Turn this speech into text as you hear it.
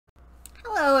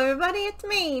Hello everybody, it's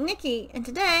me, Nikki, and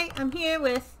today I'm here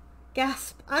with,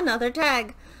 gasp, another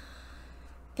tag.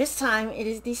 This time it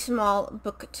is the small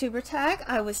booktuber tag.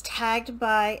 I was tagged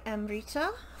by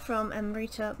Amrita from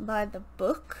Amrita by the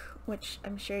Book, which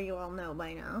I'm sure you all know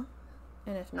by now.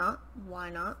 And if not, why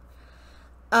not?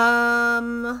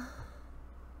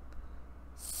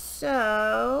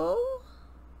 So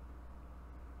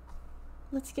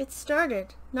let's get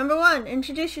started. Number one,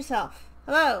 introduce yourself.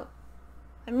 Hello,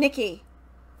 I'm Nikki.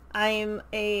 I am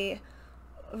a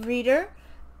reader.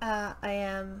 I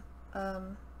am, I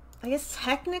guess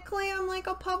technically I'm like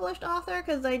a published author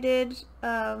because I did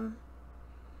a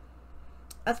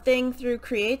thing through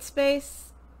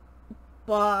CreateSpace,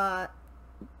 but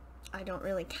I don't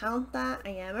really count that.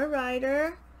 I am a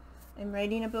writer. I'm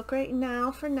writing a book right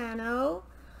now for Nano.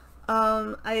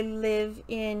 I live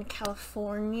in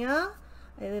California.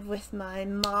 I live with my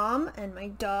mom and my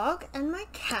dog and my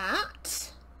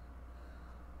cat.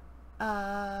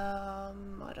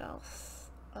 What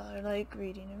else? I like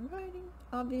reading and writing,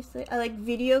 obviously. I like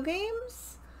video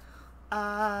games.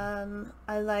 I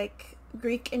like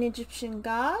Greek and Egyptian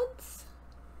gods.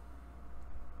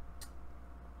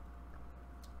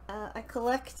 I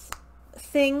collect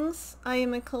things.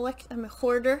 I'm a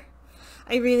hoarder.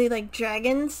 I really like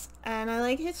dragons and I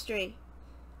like history.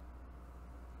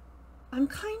 I'm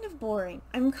kind of boring.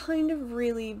 I'm kind of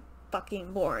really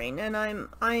fucking boring, and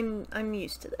I'm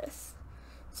used to this.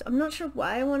 So I'm not sure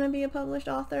why I want to be a published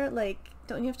author. Like,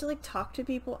 don't you have to like talk to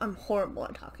people? I'm horrible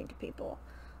at talking to people.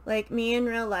 Like, me in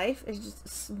real life is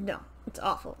just, no, it's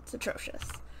awful. It's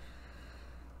atrocious.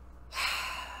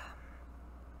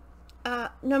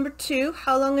 Number two,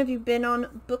 how long have you been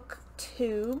on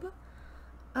Booktube?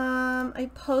 I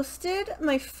posted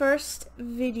my first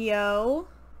video.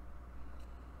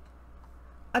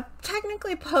 I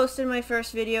technically posted my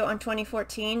first video on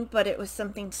 2014, but it was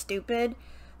something stupid,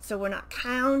 so we're not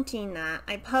counting that.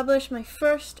 I published my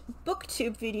first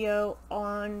Booktube video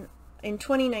in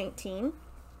 2019,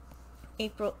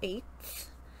 April 8th.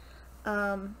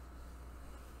 And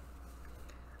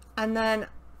then,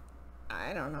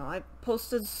 I don't know, I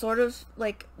posted sort of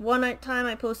like one time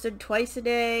I posted twice a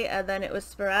day, and then it was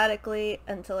sporadically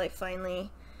until I finally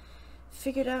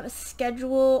figured out a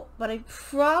schedule. But I've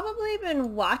probably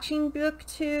been watching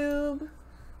Booktube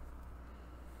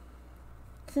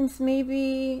since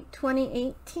maybe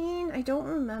 2018. I don't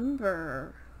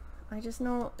remember. I just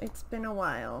know it's been a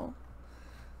while.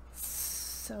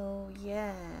 So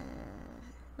yeah.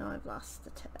 No, I've lost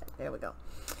the tag. There we go.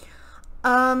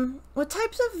 What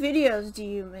types of videos do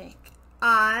you make?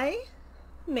 I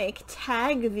make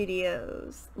tag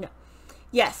videos. No.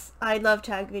 Yes, I love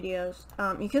tag videos.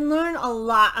 You can learn a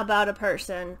lot about a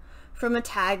person from a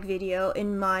tag video,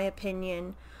 in my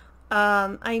opinion.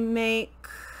 I make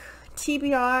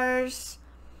TBRs,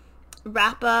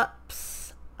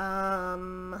 wrap-ups.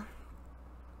 I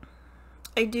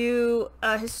do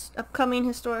upcoming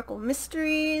historical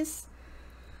mysteries.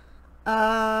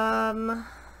 I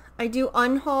do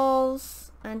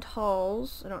unhauls and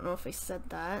hauls. I don't know if I said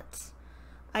that.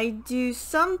 I do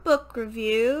some book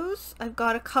reviews. I've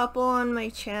got a couple on my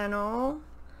channel.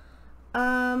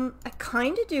 I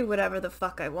kind of do whatever the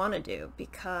fuck I want to do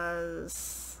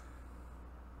because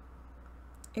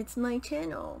it's my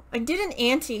channel. I did an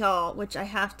anti-haul, which I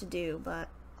have to do, but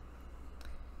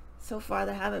so far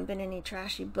there haven't been any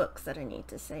trashy books that I need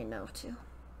to say no to.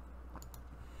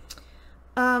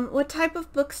 What type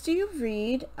of books do you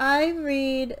read? I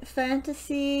read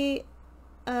fantasy,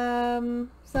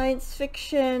 science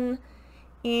fiction,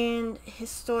 and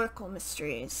historical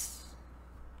mysteries.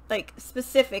 Like,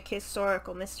 specific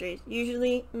historical mysteries.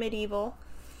 Usually medieval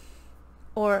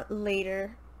or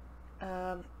later.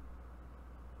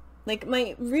 Like,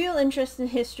 my real interest in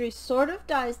history sort of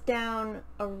dies down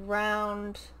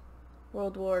around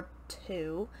World War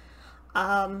II.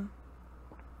 But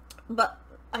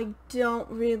I don't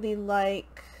really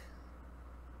like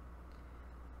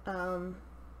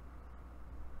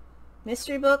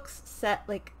mystery books set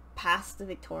like past the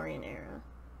Victorian era.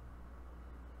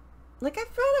 Like,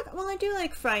 I've read, well, I do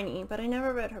like Phryne, but I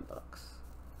never read her books.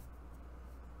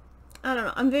 I don't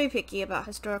know. I'm very picky about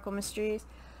historical mysteries.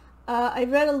 I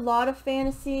read a lot of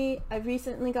fantasy. I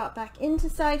recently got back into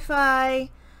sci-fi.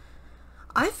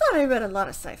 I thought I read a lot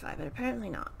of sci-fi, but apparently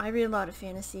not. I read a lot of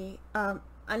fantasy.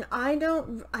 And I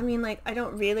don't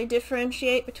really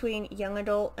differentiate between young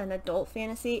adult and adult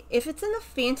fantasy. If it's in the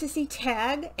fantasy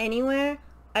tag anywhere,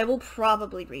 I will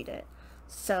probably read it.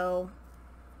 So,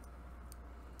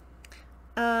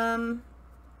 oh,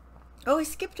 I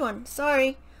skipped one.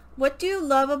 Sorry. What do you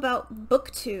love about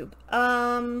Booktube?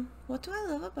 What do I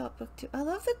love about Booktube? I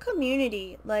love the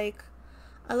community. Like,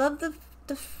 I love the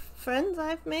friends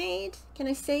I've made. Can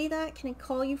I say that? Can I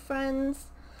call you friends?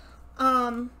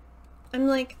 I'm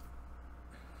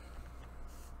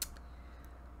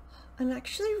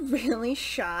actually really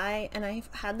shy, and I've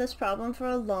had this problem for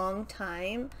a long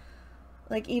time.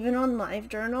 Like, even on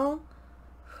LiveJournal.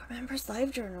 Who remembers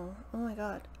LiveJournal? Oh my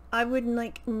god. I would,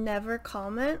 like, never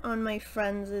comment on my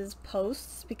friends'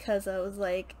 posts because I was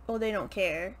like, oh, they don't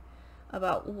care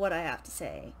about what I have to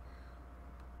say.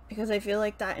 Because I feel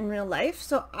like that in real life.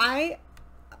 So I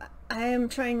am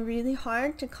trying really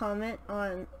hard to comment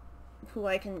on who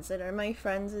I consider my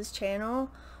friends' channel,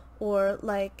 or,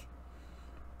 like,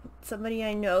 somebody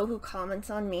I know who comments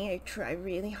on me. I try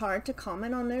really hard to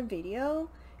comment on their video,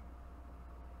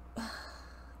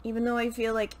 even though I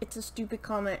feel like it's a stupid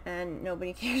comment and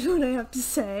nobody cares what I have to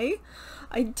say.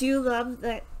 I do love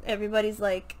that everybody's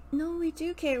like, no, we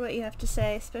do care what you have to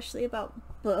say, especially about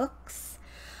books.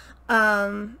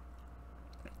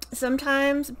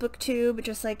 Sometimes Booktube,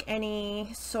 just like any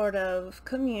sort of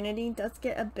community, does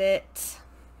get a bit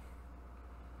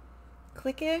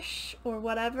cliquish or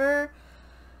whatever.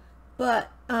 But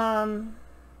the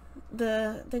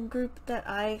group that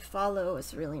I follow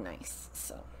is really nice.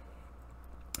 So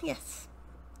yes.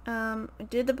 I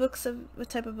did the books of what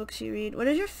type of books you read. What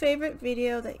is your favorite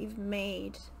video that you've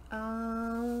made? I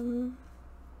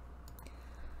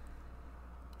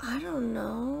don't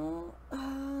know.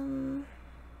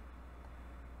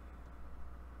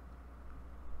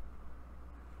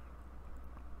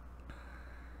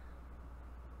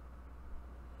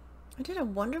 I did a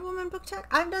Wonder Woman book tag.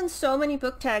 I've done so many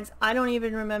book tags, I don't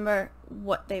even remember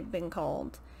what they've been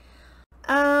called.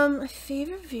 My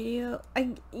favorite video,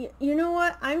 you know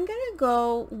what? I'm gonna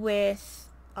go with,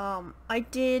 I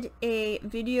did a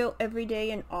video every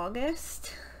day in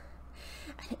August.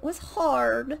 And it was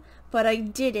hard, but I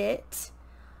did it.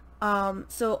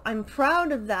 So I'm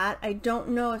proud of that. I don't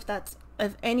know if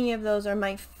any of those are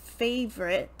my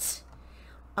favorite,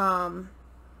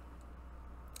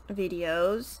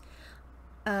 videos.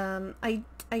 I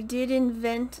did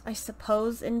invented a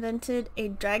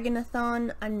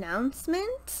Dragonathon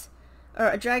announcement, or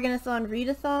a Dragonathon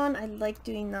readathon. I like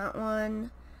doing that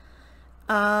one.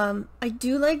 I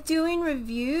do like doing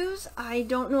reviews. I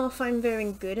don't know if I'm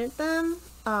very good at them.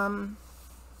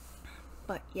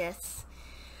 But yes.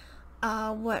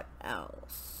 What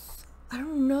else? I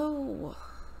don't know.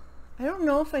 I don't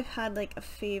know if I've had like a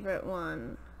favorite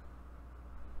one.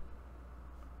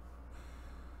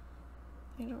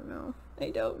 I don't know. Why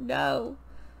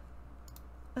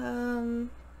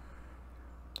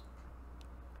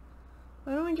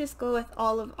don't we just go with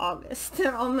all of August?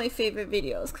 They're all my favorite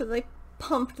videos because I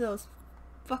pumped those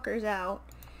fuckers out.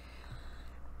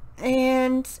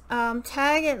 And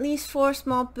tag at least 4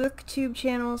 small booktube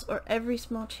channels, or every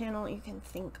small channel you can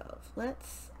think of.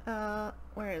 Let's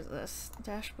where is this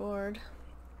dashboard?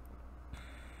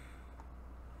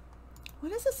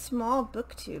 What is a small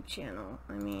booktube channel?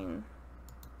 I mean,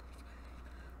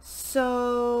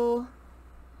 so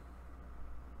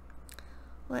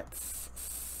let's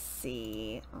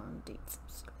see on dates.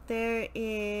 There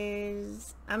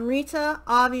is Amrita,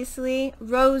 obviously,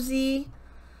 Rosie.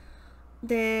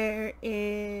 There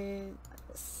is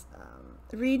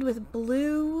Read with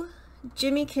Blue,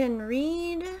 Jimmy Can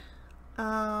Read.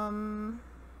 Who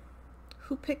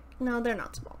picked? No, they're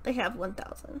not small. They have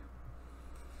 1,000.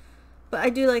 But I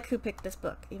do like Who Picked This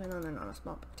Book, even though they're not a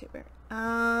small booktuber.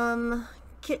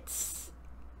 Kits,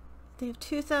 they have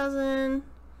 2,000.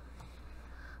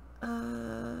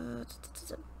 I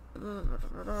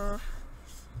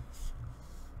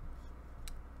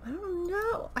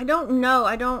don't know.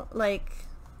 I don't like.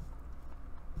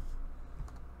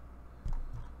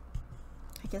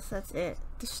 I guess that's it.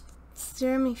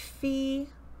 Jeremy Fee.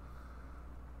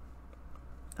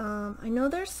 I know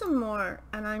there's some more,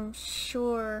 and I'm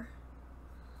sure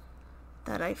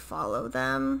that I follow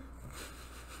them.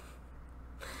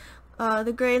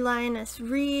 The Gray Lioness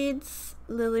Reads,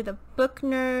 Lily the Book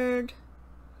Nerd.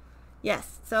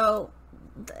 Yes, so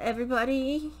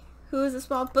everybody who is a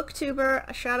small booktuber,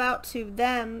 a shout out to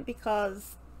them,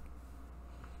 because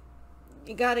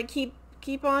you gotta keep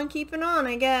on keeping on,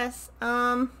 I guess.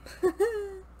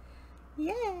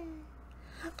 Yeah.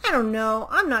 I don't know.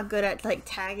 I'm not good at like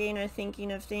tagging or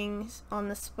thinking of things on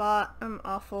the spot. I'm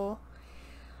awful.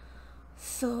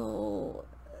 So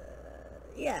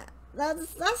yeah,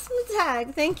 that's my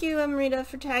tag. Thank you, Amrita,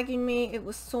 for tagging me. It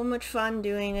was so much fun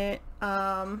doing it.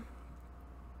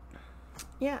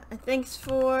 Yeah, and thanks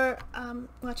for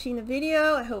watching the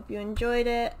video. I hope you enjoyed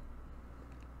it.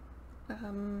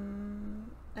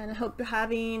 And I hope you're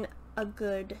having a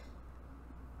good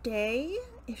day.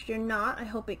 If you're not, I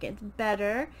hope it gets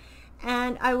better.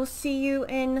 And I will see you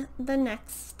in the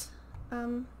next,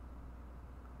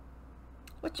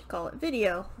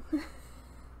 video.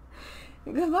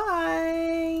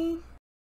 Goodbye.